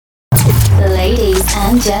Ladies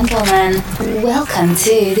and gentlemen, welcome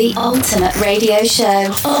to the ultimate radio show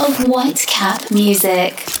of Whitecap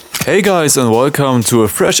Music. Hey guys, and welcome to a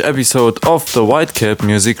fresh episode of the Whitecap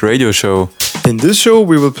Music Radio Show. In this show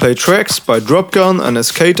we will play tracks by Dropgun and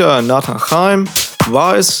Escata and Nathan Chaim,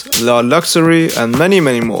 Vice, Loud Luxury and many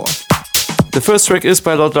more. The first track is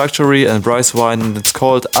by Loud Luxury and Bryce Wine and it's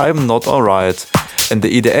called I'm Not Alright, and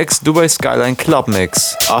the EDX Dubai Skyline Club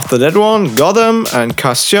Mix. After that one, Gotham and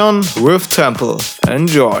Castion with Temple.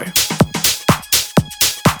 Enjoy!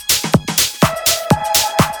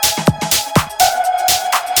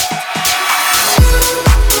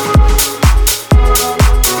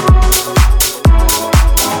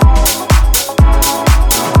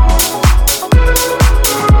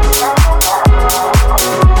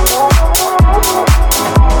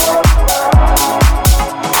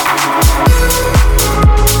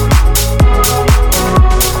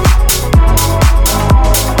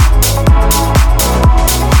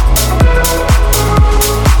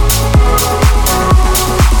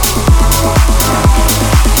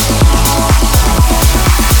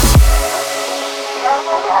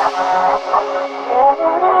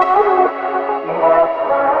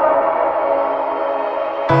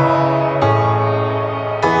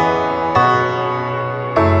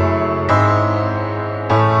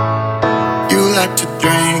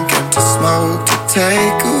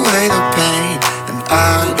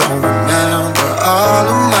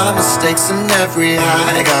 And every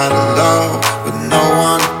high got a low with no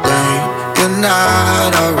one to blame. You're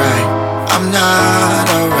not alright, I'm not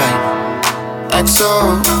alright.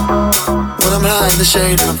 XO, when I'm high in the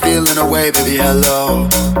shade and I'm feeling away, baby, hello.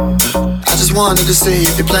 I just wanted to see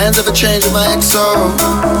if your plans ever change with my XO.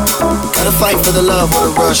 Gotta fight for the love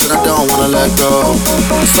with a rush and I don't wanna let go.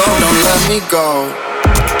 So don't let me go.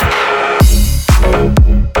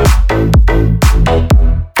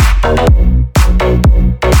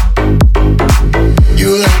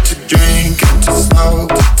 You like to drink and to smoke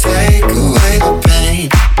to take away the pain.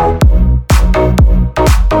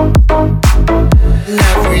 And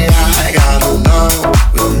every high got a low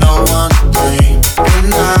with no one to blame. You're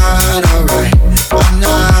not alright, I'm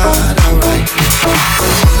not alright.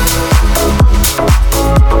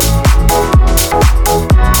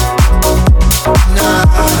 Not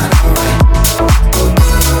alright.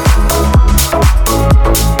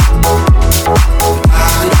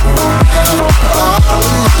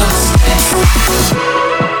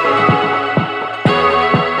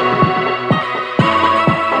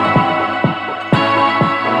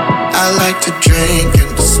 I like to drink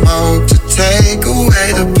and to smoke to take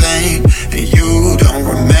away the pain. And you don't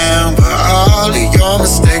remember all of your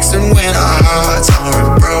mistakes. And when our hearts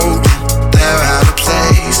aren't broken, they're out of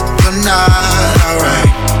place. You're not alright,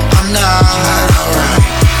 I'm not alright.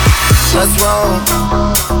 Let's roll.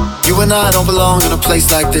 You and I don't belong in a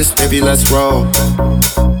place like this, baby, let's roll.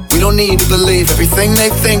 We don't need to believe everything they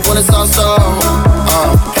think when it's all so.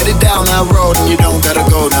 Headed down that road and you don't gotta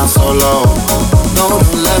go down so low. No,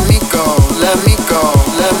 don't let me go, let me go,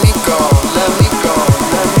 let me go, let me go,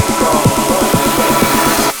 let me go.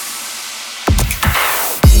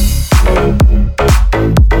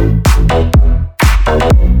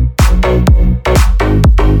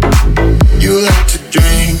 You like to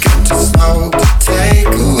drink and to smoke to take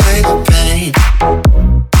away the pain.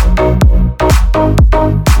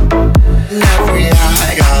 And every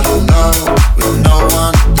high got a low with no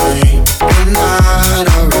one to blame. You're not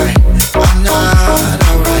alright, I'm not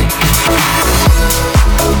alright.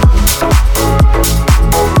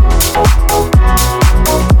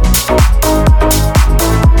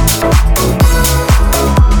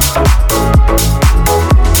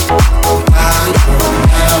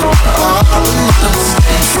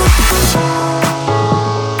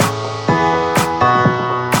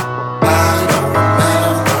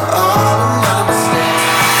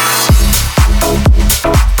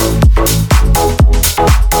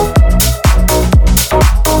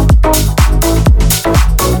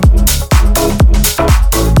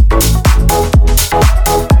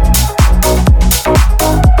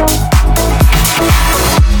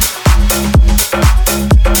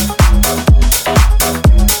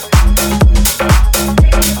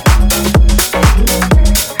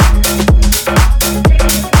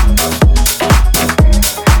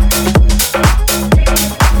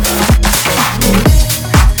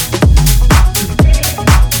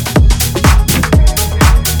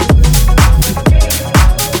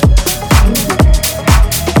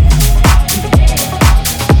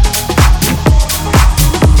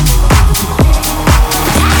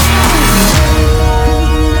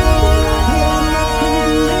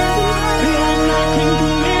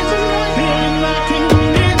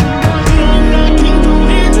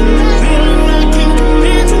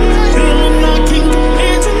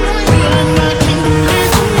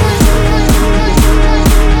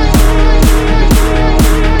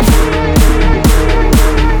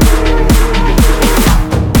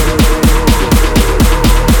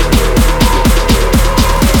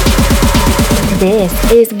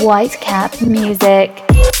 This is Whitecap Music.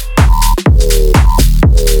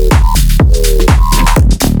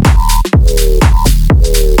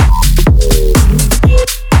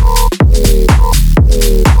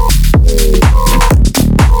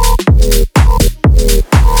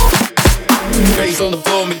 Bass on the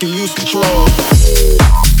floor, make you lose control.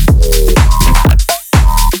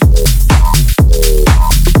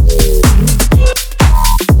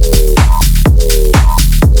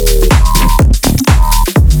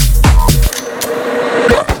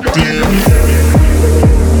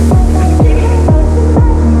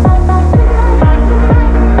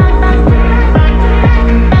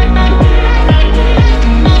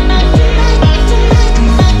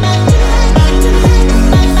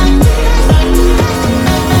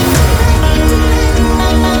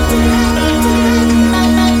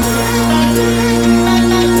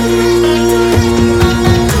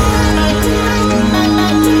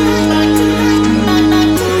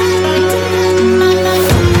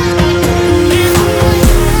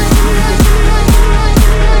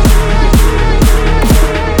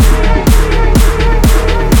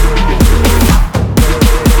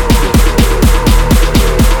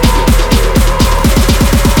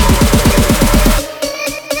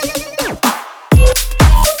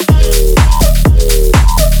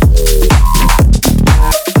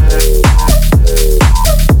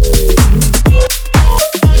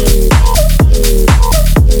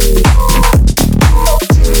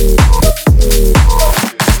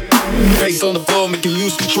 On the floor, make you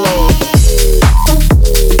lose control.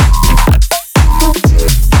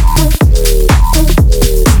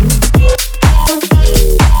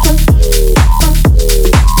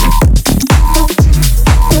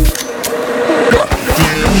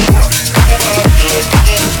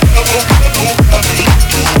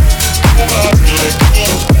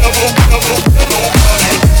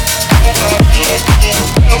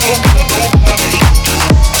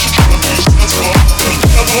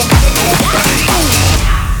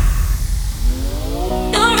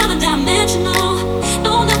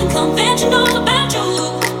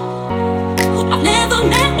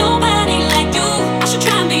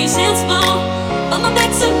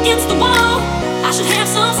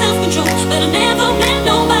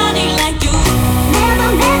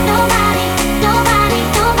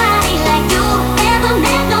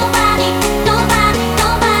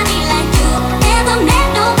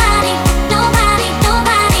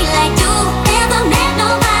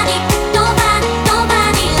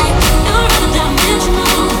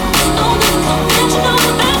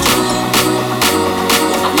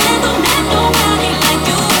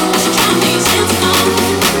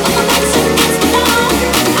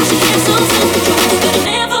 But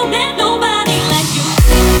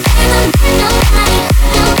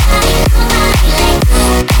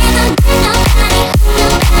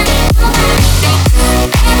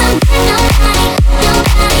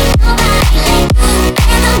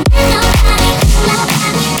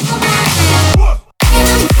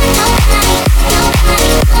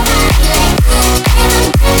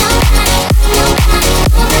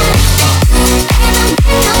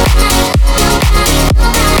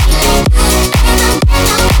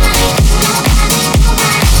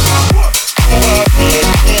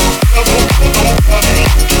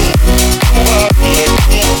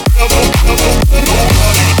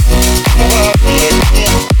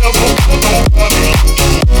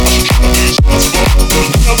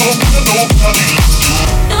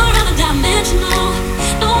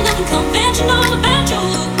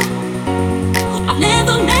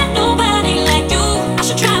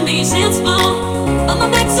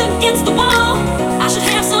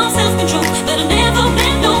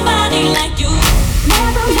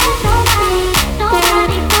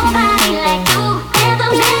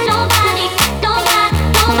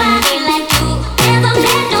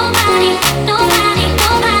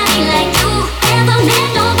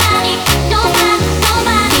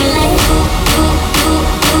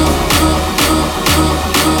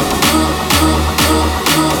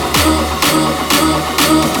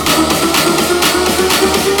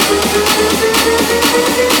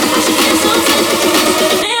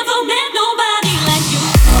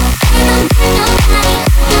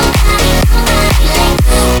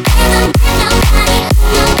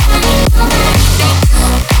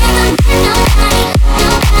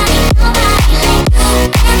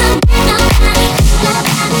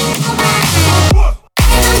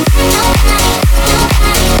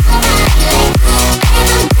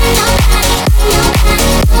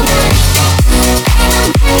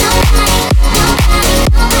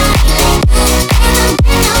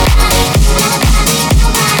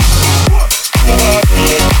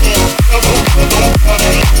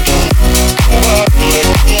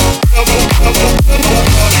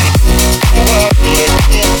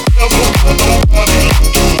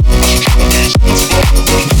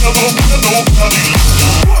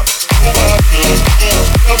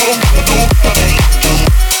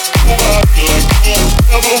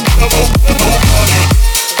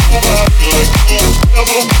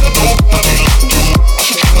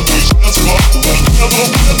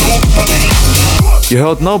You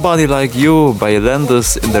heard Nobody Like You by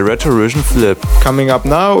Landis in the Retrovision Flip. Coming up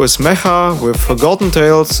now is Mecha with Forgotten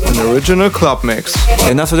Tales in original club mix.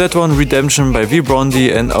 And after that one, Redemption by V.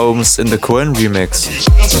 Brondi and Ohms in the Cohen remix.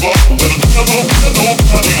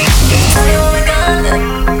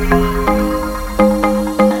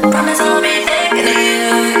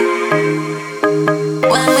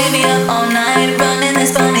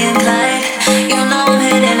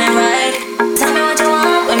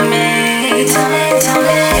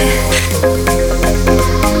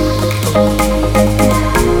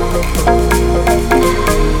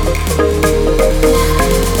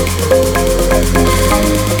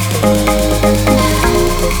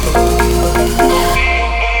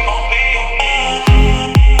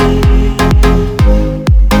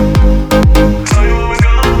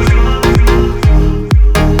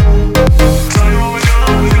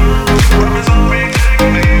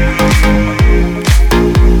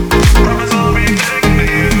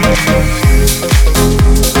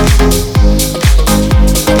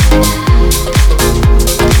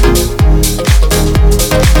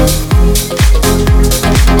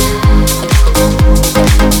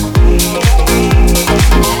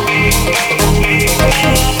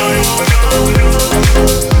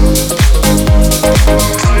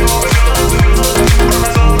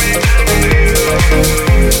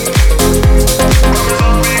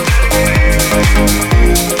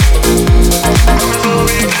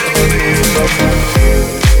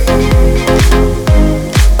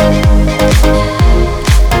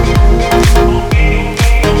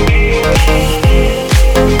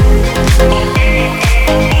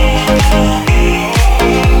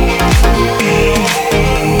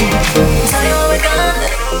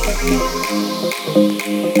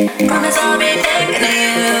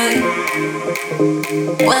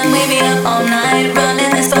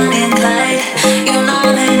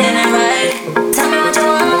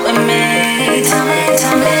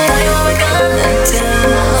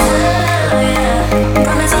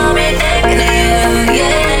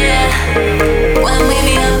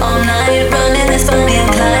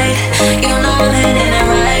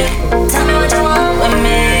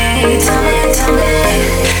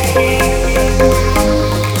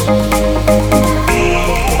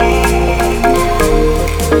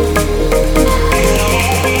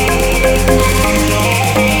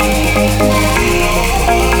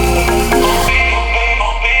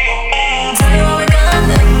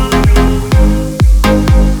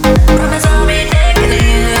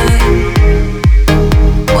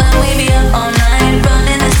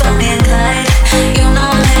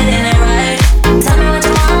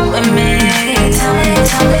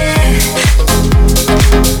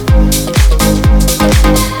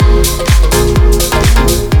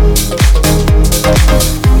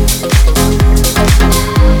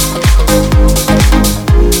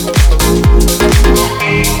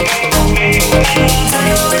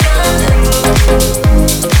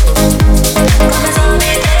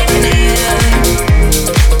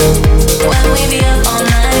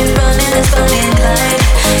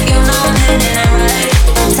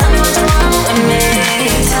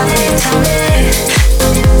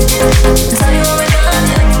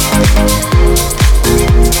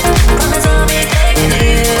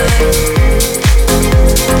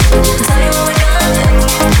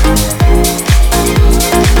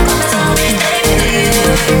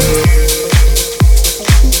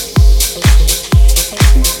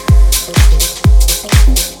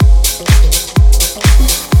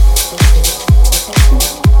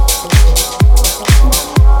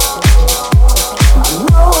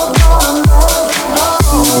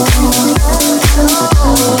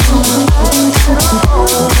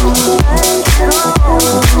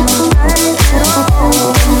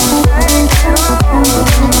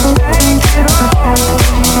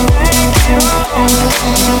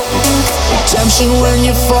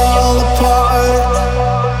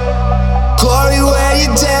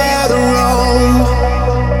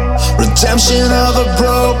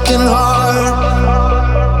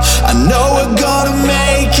 I know we're gonna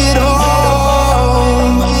make it home.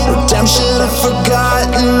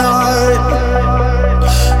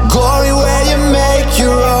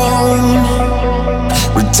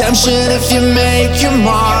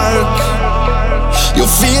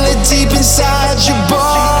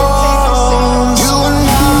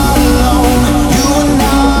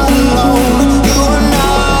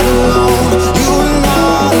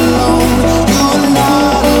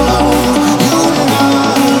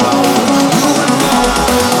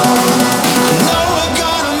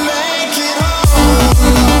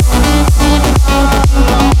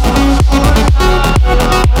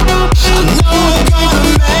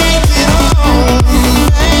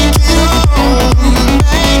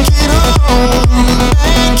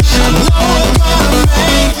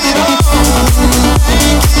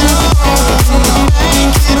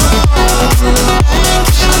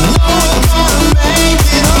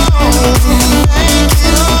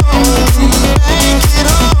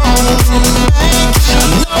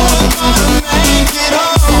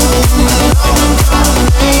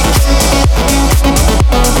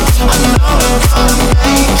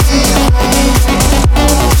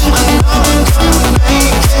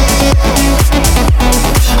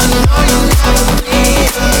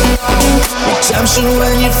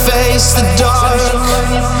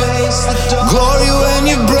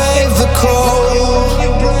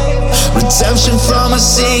 redemption from a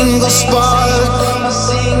single spark.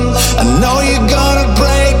 I know you're gonna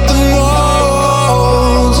break the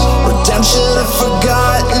mold. Redemption of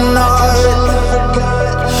forgotten art.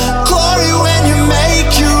 Glory when you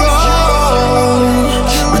make your own.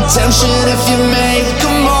 Redemption if you make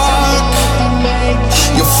a mark.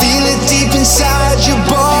 You'll feel it deep inside your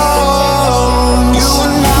bones. You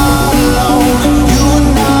are not alone. You are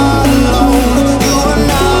not alone. You are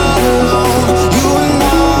not alone. You are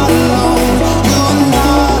not alone. You are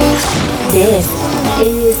not alone. This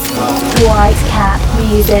is Whitecap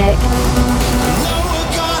Music.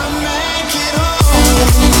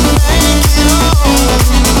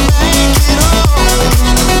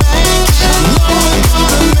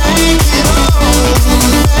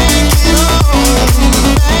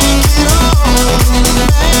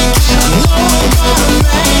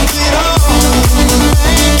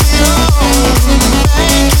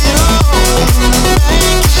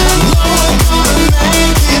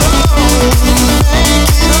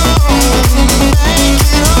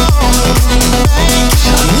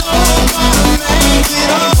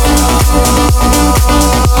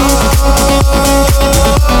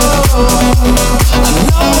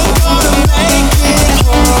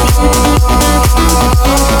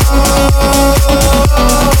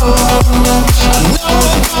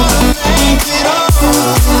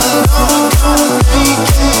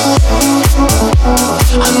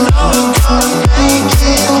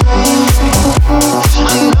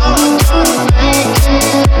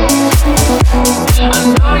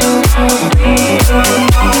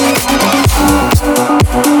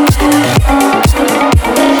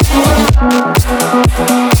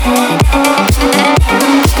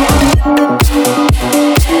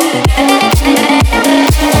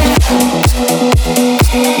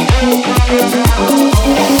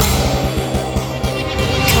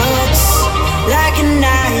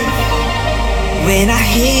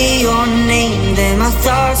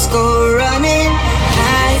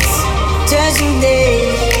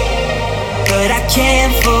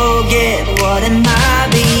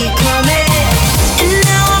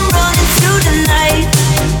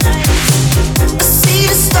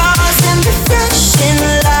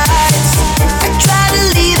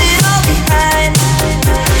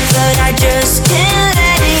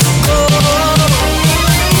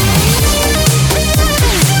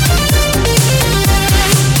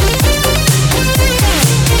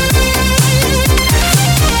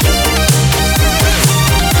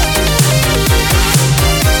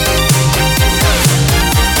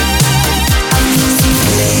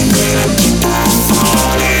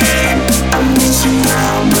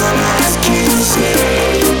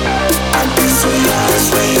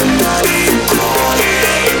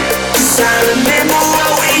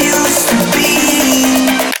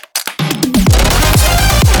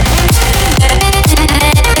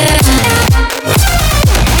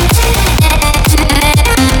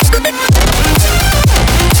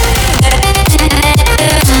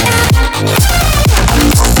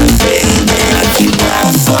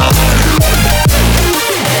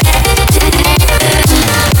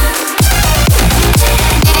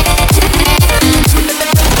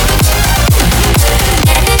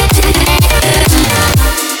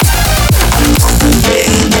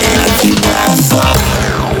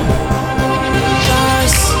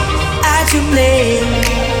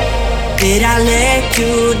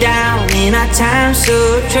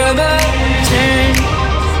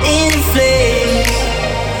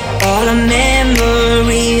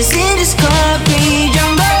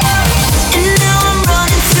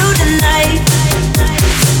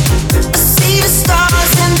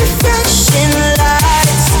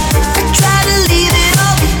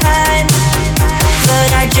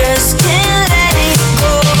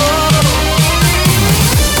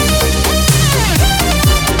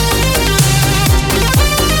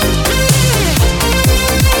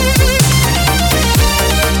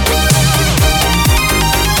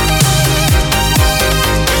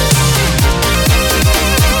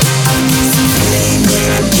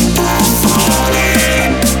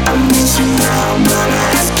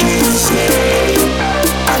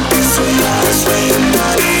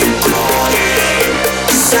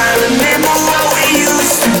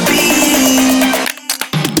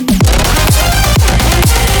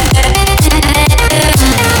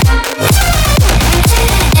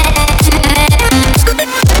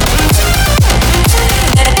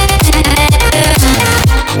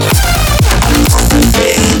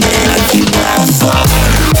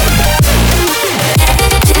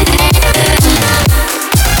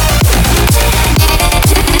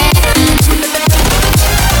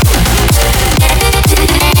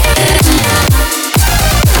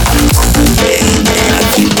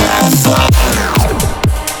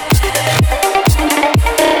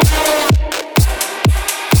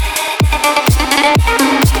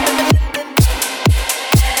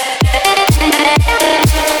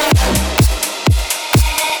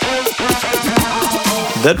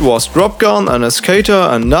 That was Dropgun and Skater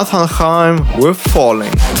and Nathan Chaim with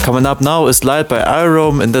Falling. Coming up now is Light by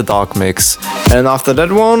Irome in the Dark Mix. And after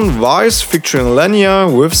that one, Vice featuring Lenya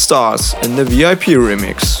with Stars in the VIP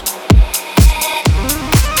remix.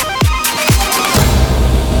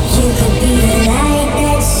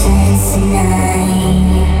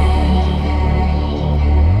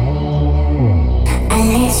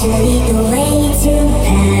 Lead the way to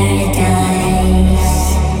paradise.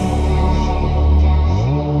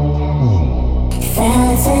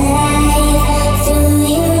 Felt alive through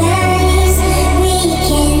your eyes. We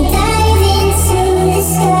can dive into the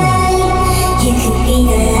sky. You could be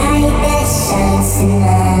the light that shines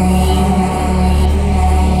tonight.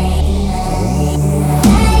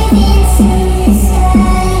 Dive into the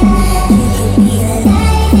sky. You could be the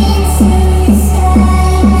light into the sky.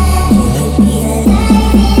 You could be the light.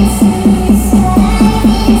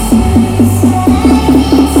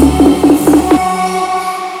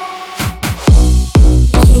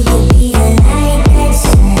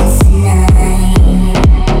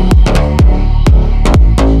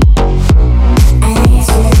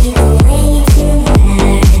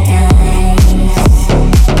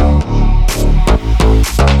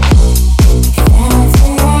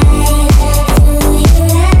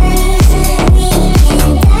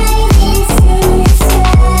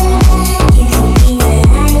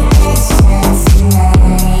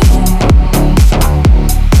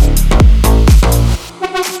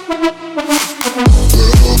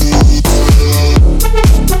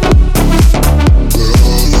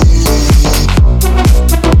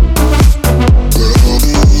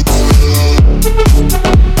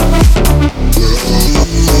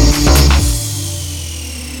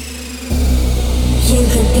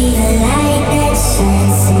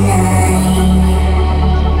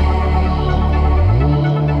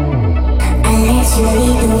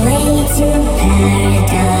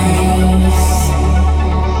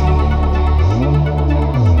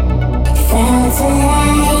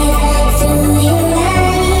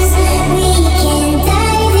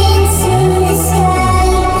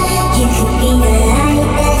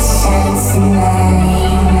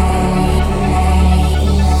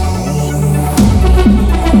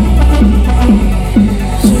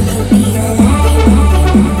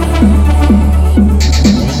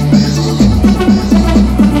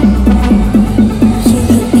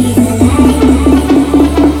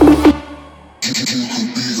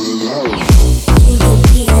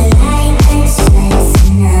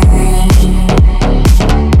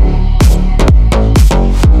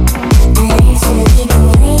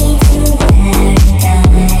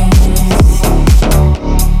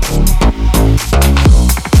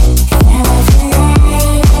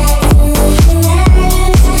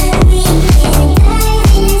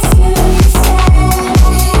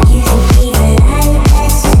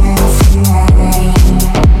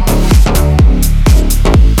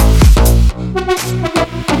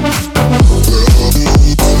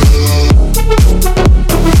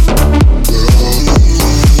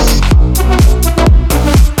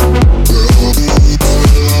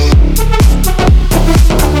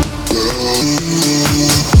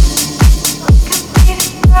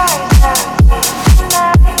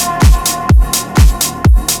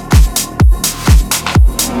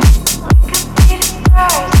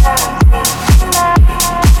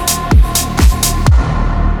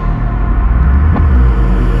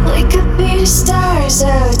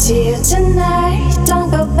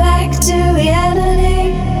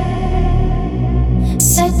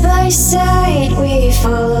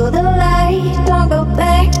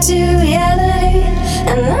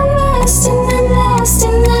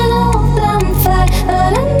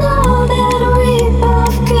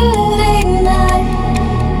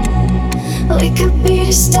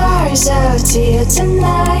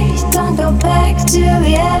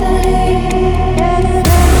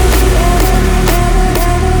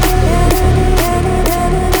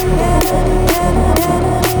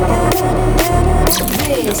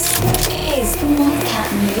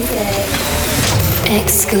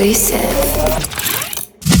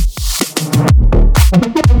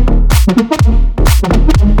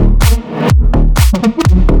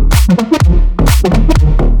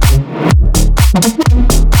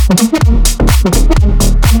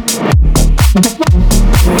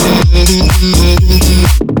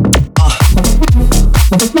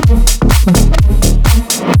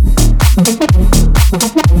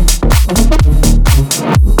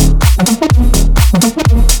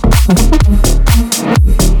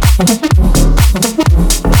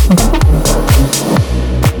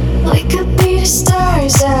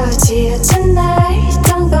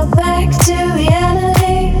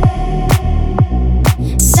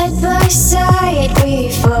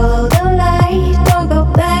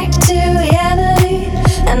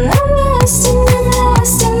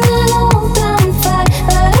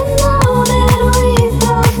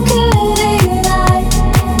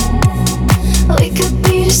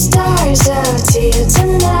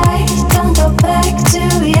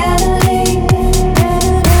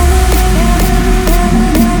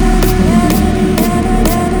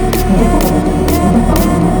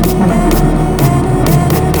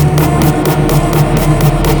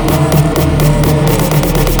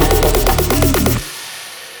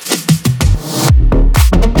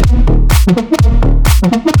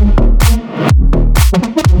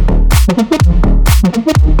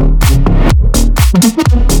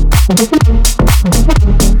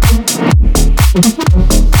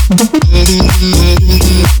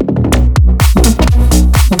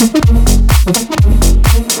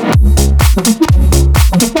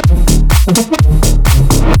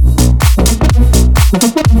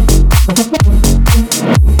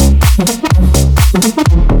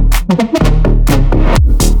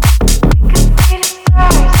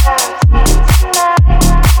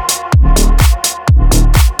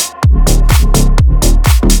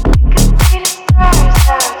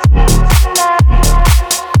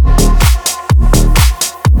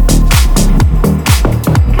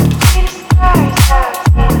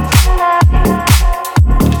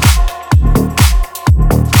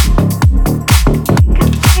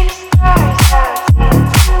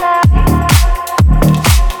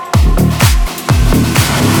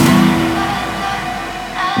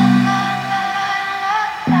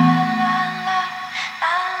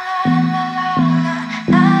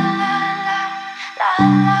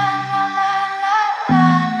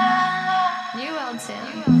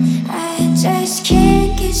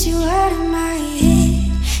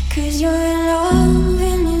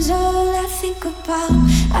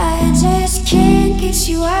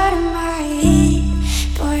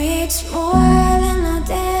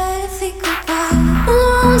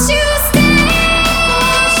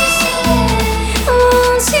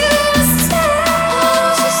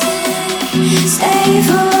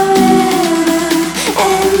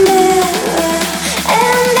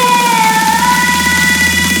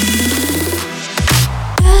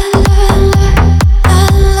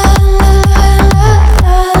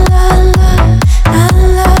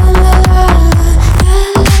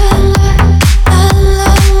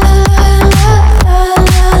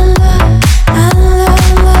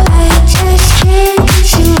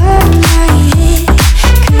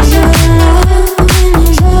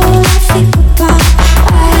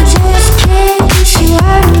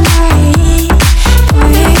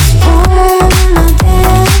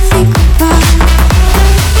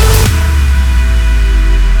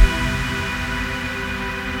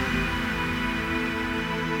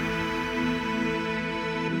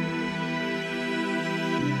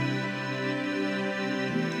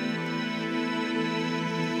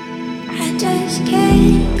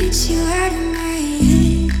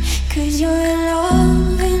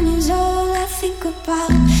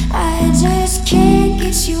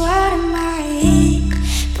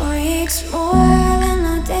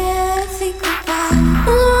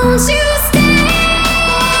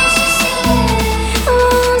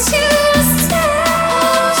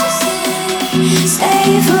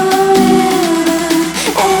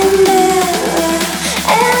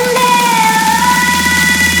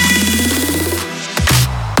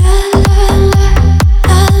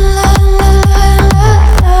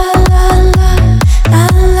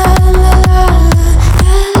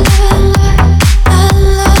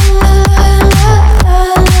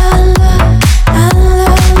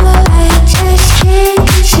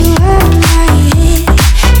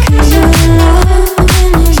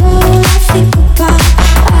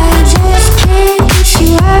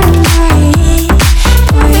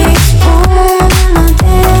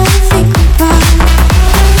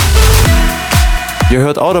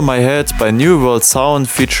 Out of My Head by New World Sound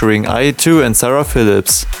featuring IE2 and Sarah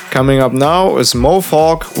Phillips. Coming up now is Mo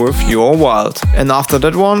Falk with You're Wild. And after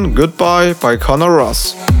that one, Goodbye by Connor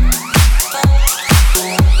Ross.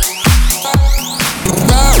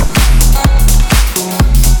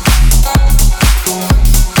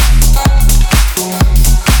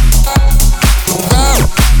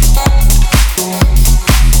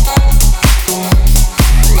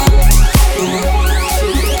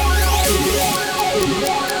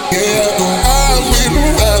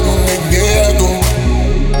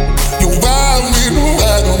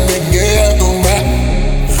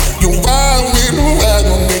 You wild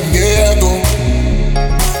with the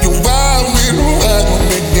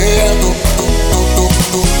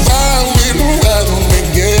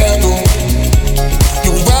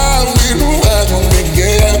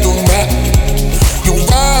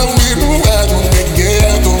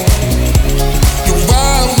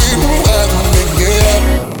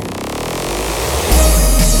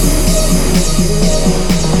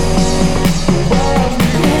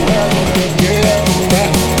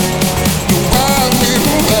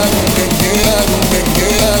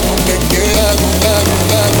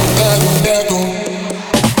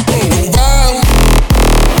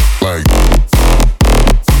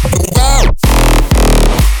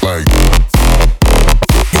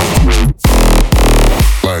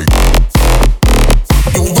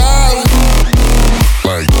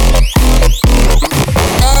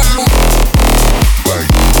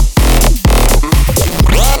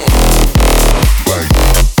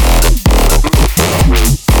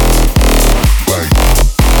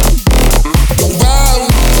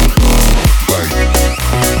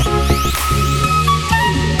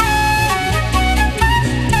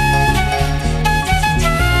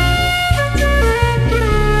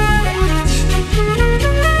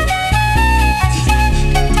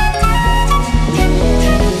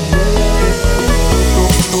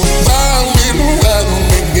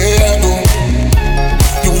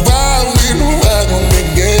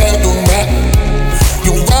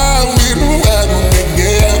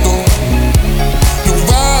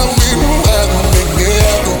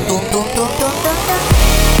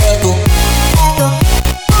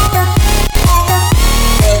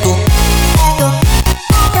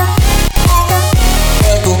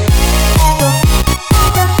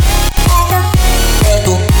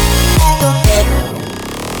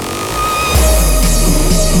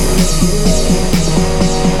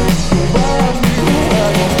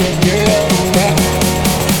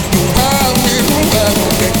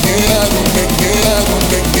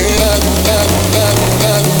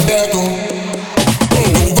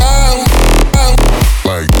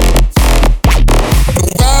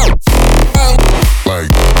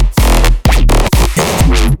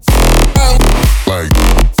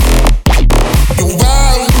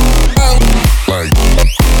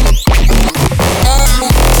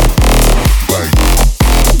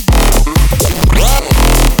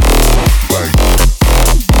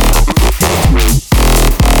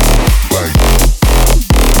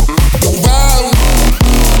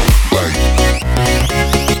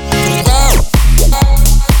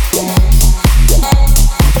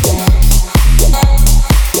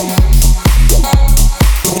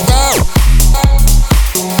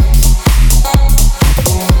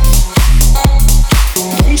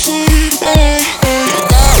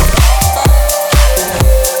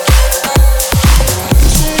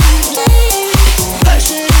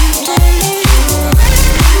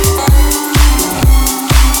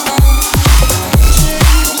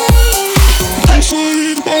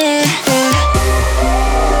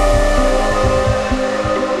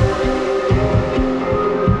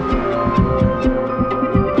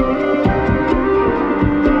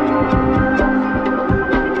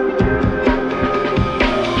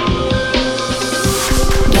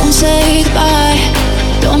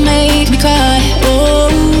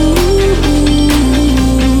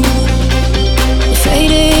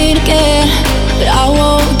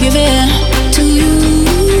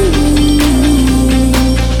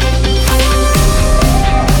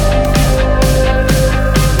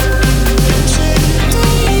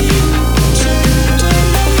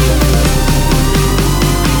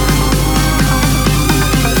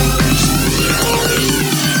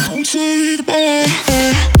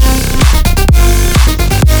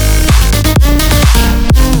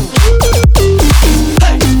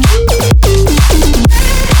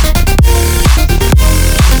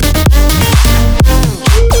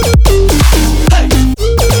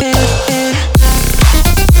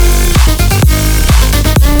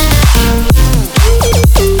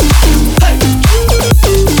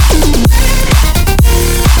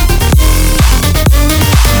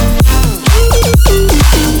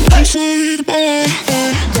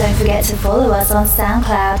us on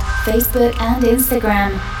SoundCloud, Facebook and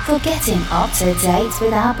Instagram for getting up to date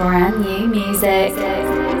with our brand new music.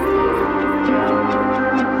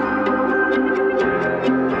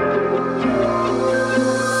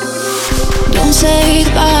 Don't say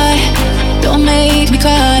goodbye, don't make me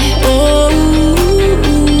cry. Oh,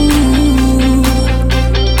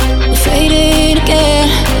 we're fading again,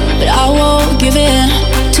 but I won't give in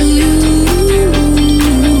to you.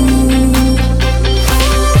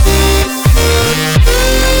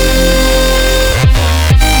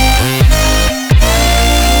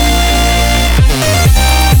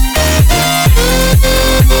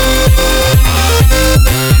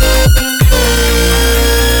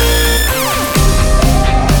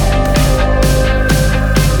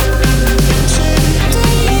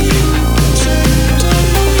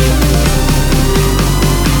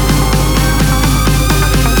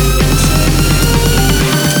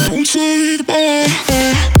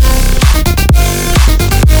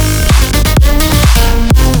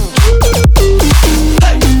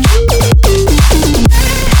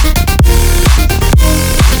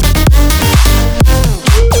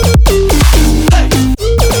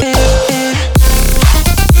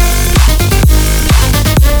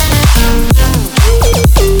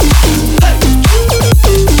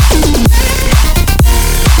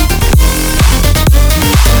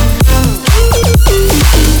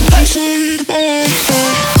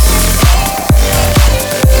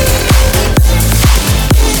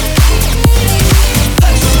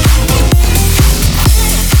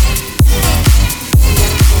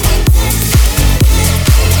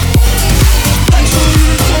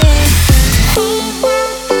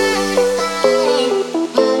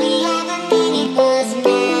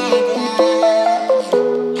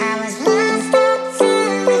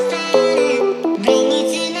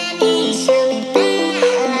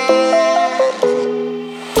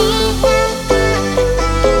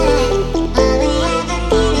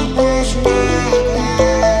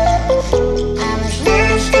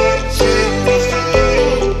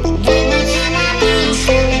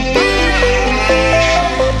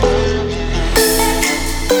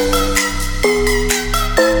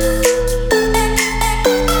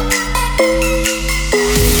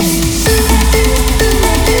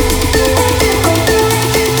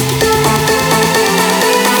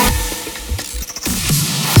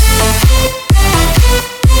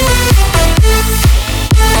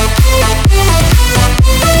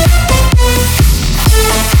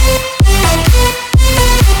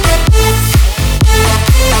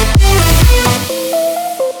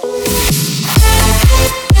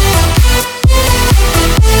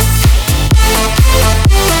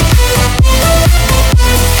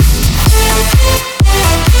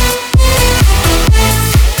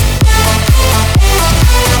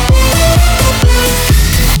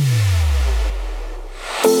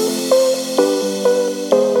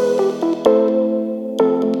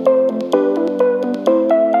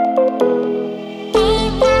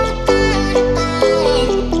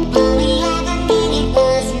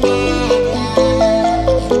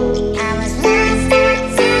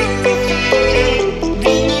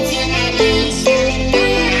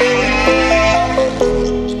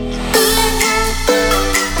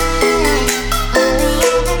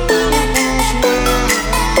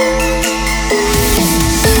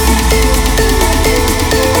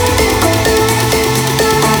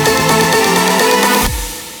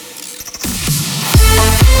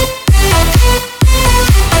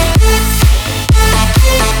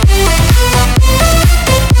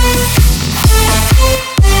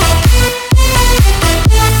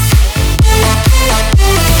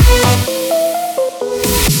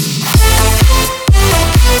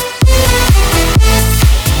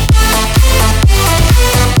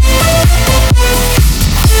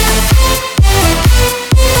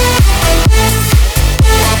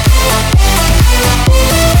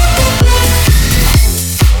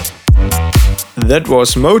 That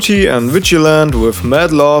was Moti and Vigilant with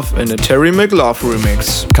Mad Love in a Terry McLove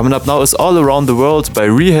remix. Coming up now is All Around the World by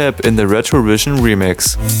Rehab in the Retrovision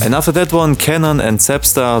remix. And after that one, Canon and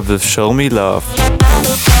Sepstar with Show Me Love.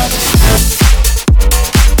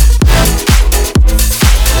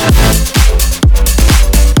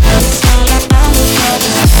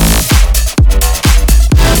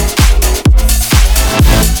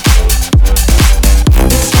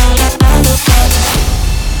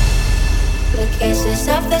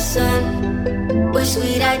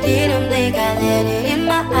 Sweet, I didn't blink, I let it in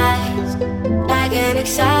my eyes. Like an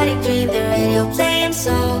exotic dream, the radio playing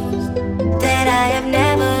songs that I have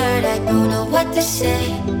never heard. I don't know what to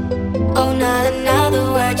say. Oh, not another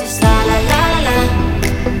word, just la la la la la.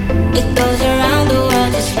 It goes around the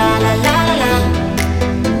world, just la la la la la.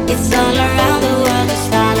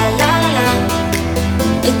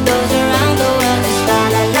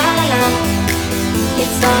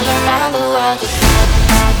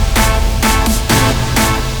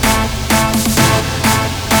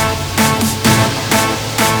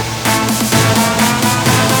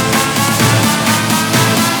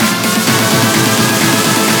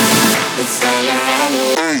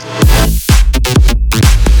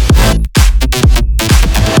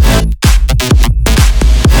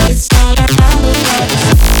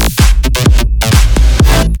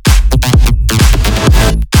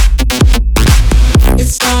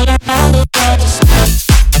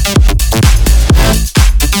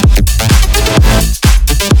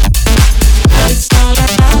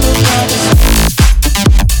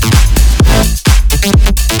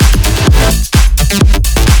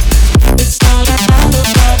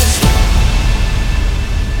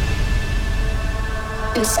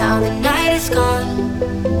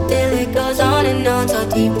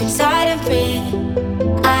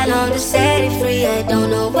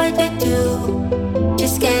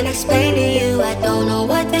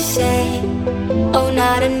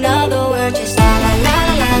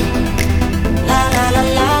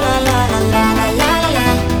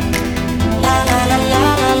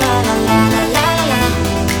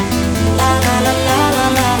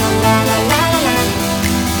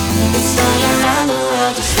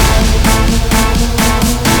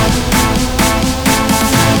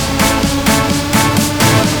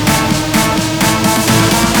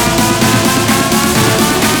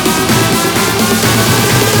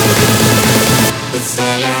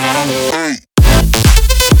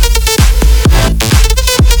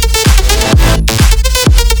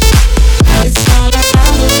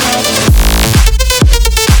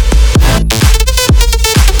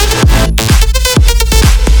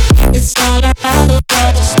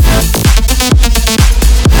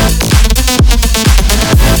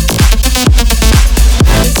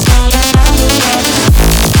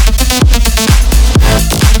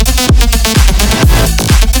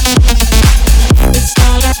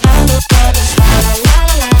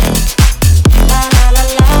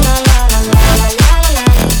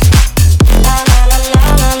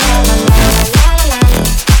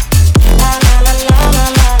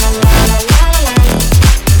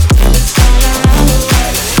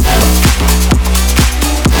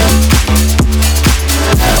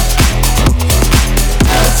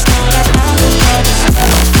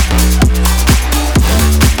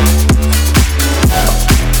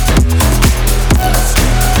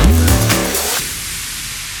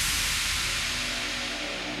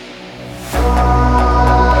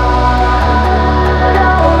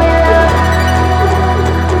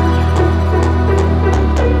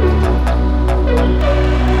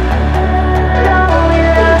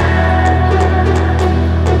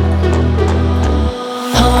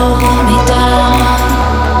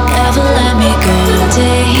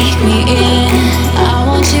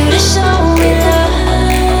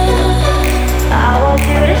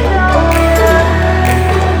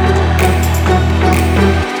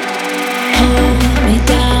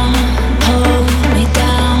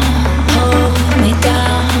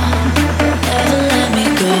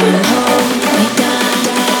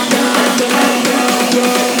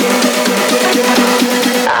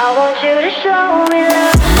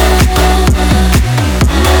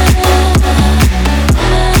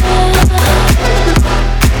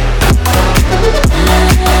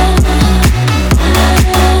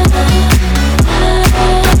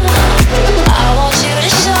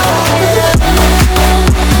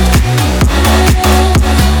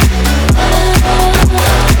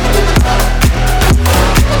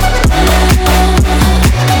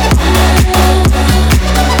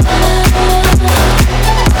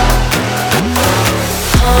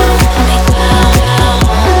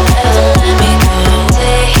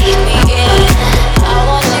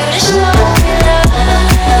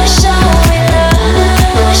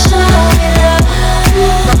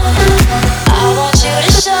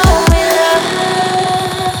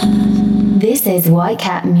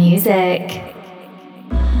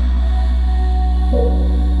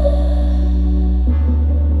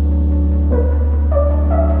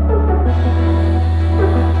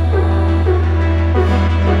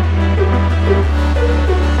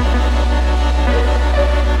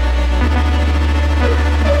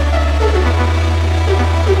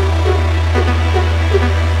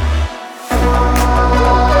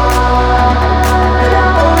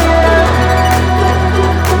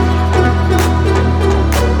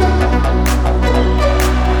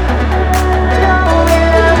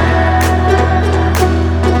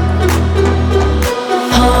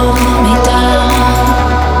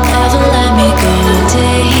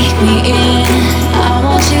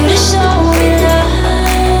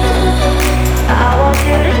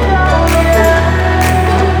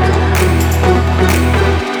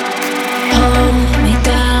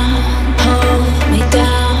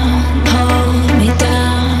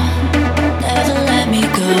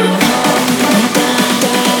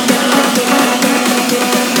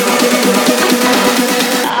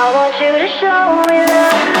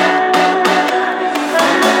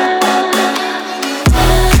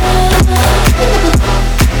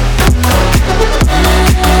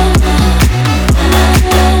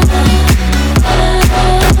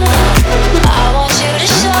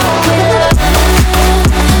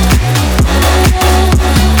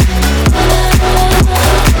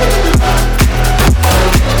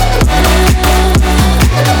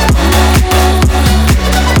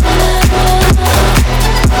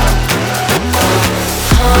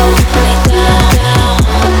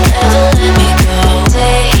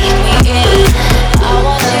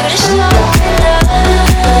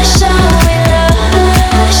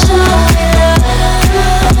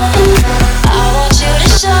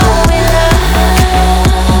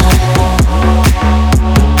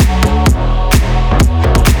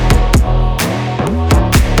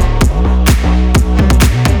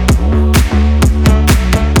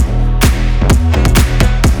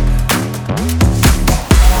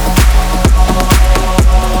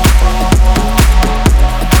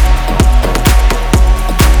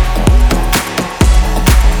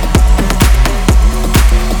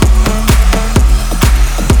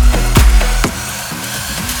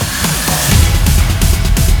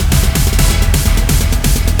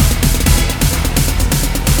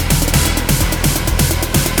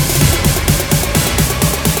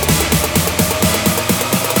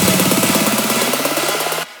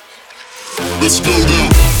 Let's go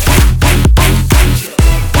down.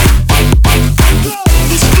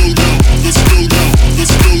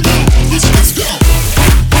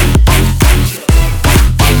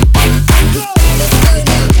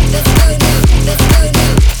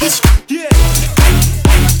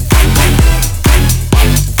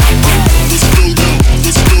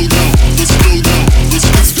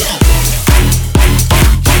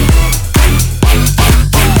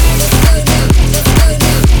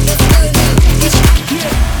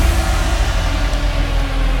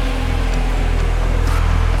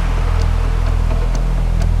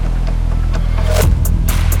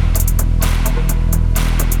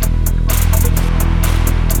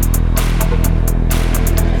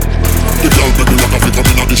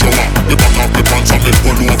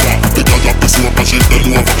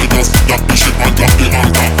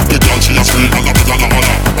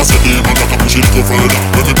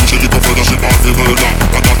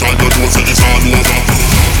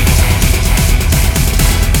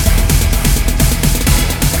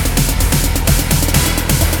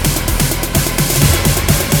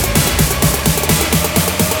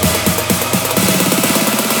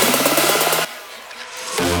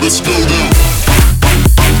 Let's go down.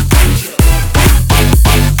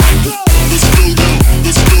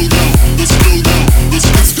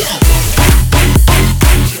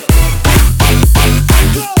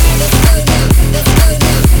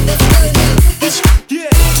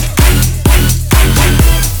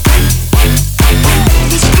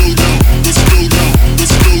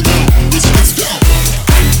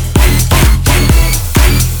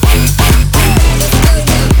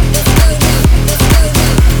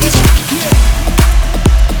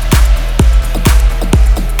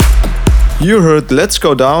 You heard Let's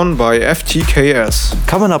Go Down by FTKS.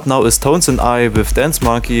 Coming up now is Tones and I with Dance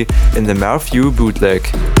Monkey in the Marview bootleg.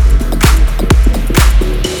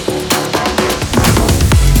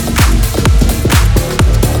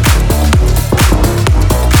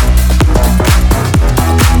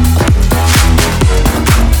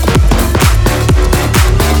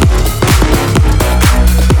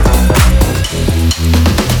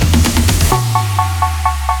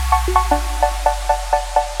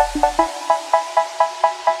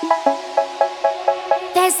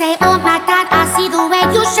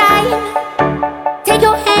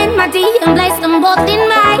 And place them both in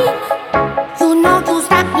mine. You know you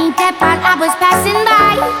stopped me dead while I was passing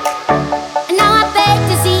by. And now I beg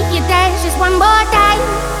to see you dance just one more time.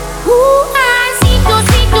 Ooh, I see you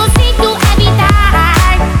every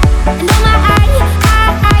time. And oh my,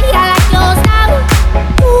 I like your style.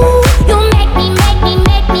 Ooh, you make me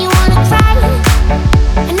wanna cry.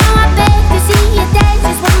 And now I beg to see you dance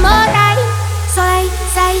just one more time. So I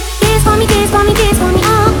say, dance for me,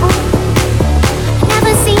 oh.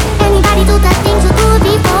 Never seen anybody do the things you do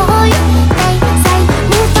before. They say,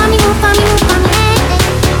 move for me, hey, hey.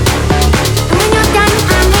 And when you're done,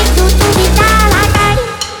 I make you do it all like that.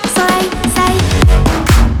 So I say,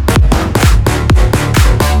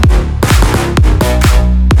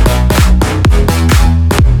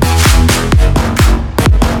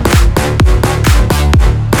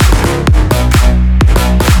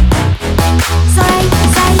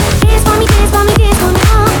 dance for me, oh.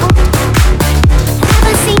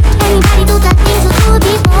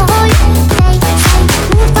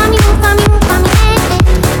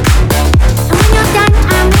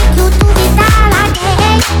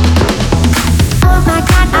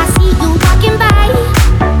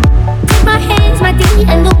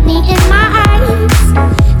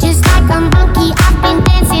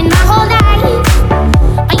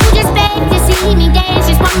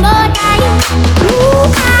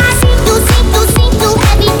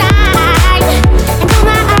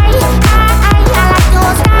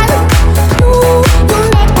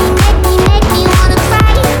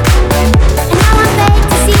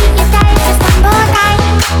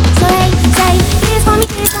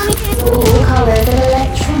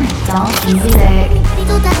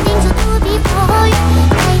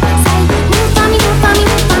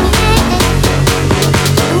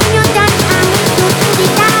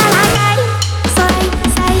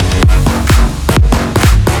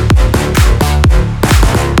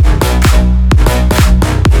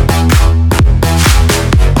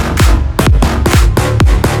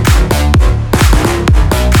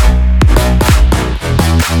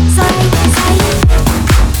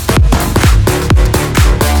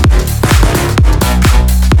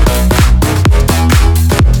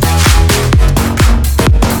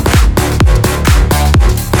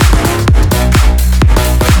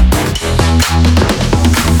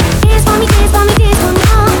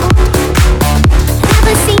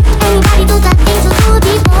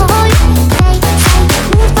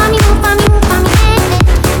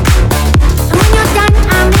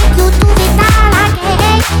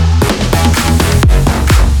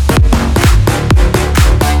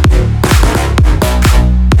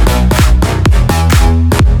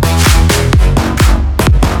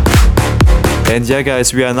 And yeah,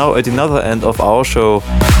 guys, we are now at another end of our show.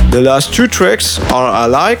 The last two tracks are I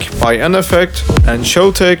Like by N-Effect and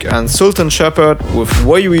Showtek and Sultan Shepherd with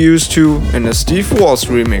Way We Used To in a Steve Walsh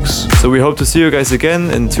remix. So we hope to see you guys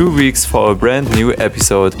again in 2 weeks for a brand new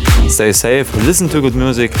episode. Stay safe, listen to good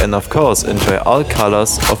music, and of course, enjoy all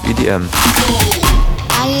colors of EDM.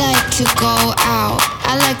 I like to go out,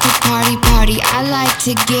 I like to party, I like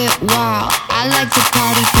to get wild, I like to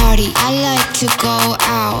party, I like to go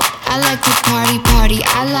out, I like to party,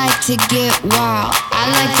 I like to get wild, I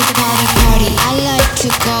like to party, I like to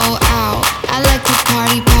go out, I like to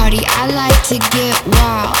party, I like to get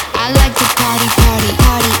wild, I like to party, party,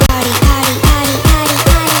 party, party, party, party, party,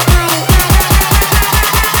 party.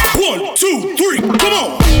 1, 2, 3, come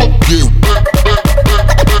on!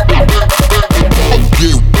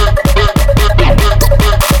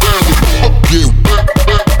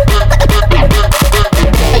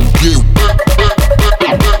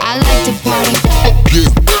 I like to party.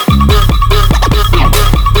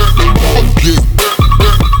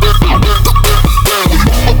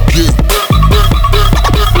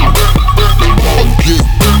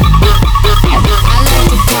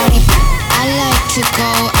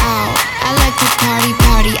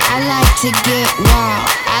 To get wild,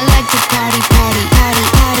 I like to party, party, party,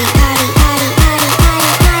 party, party, party, party, party,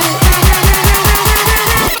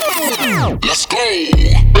 party. Let's go!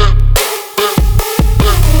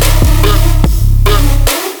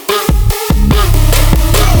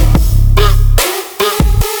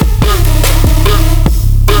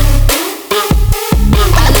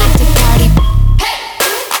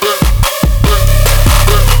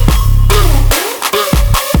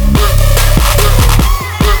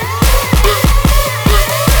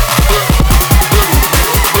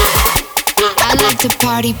 To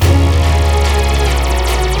party.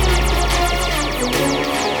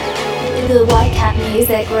 The White Cat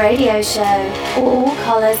Music Radio Show. All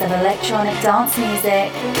colours of electronic dance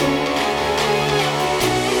music.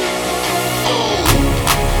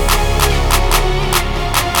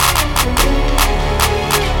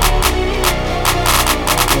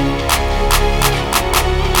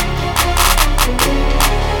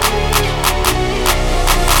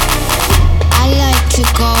 I like to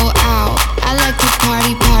go out. I like to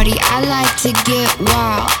party, I like to get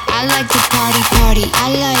wild, I like to party,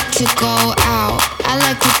 I like to go out, I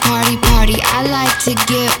like to party, I like to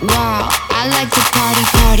get wild, I like to party,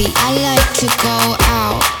 I like to go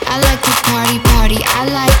out, I like to party, I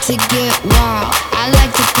like to get wild, I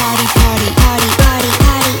like to party, party, party, party,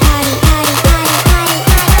 party, party, party, party, party.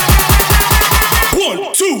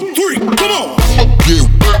 1, 2, 3, come on!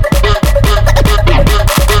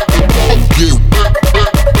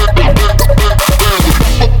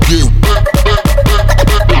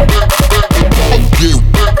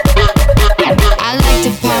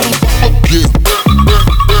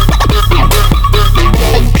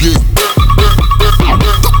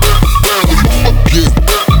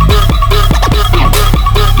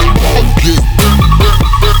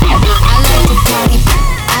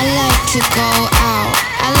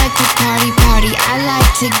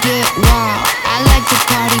 To get wild, I like to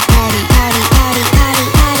party, party, party, party, party, party, party,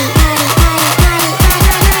 party, party,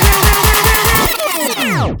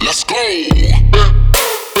 party. Let's go!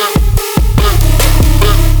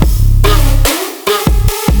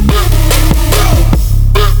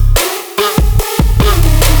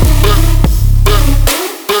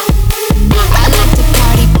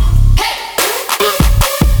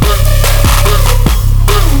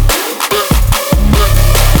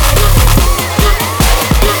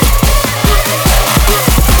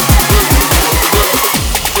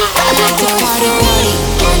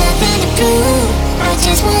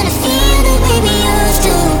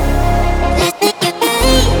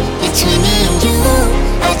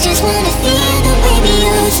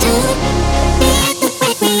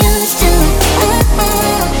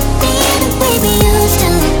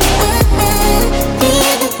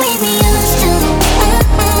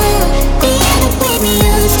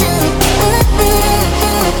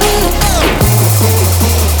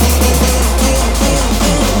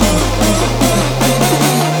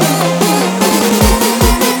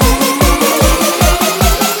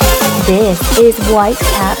 This is White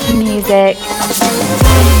Cat Music.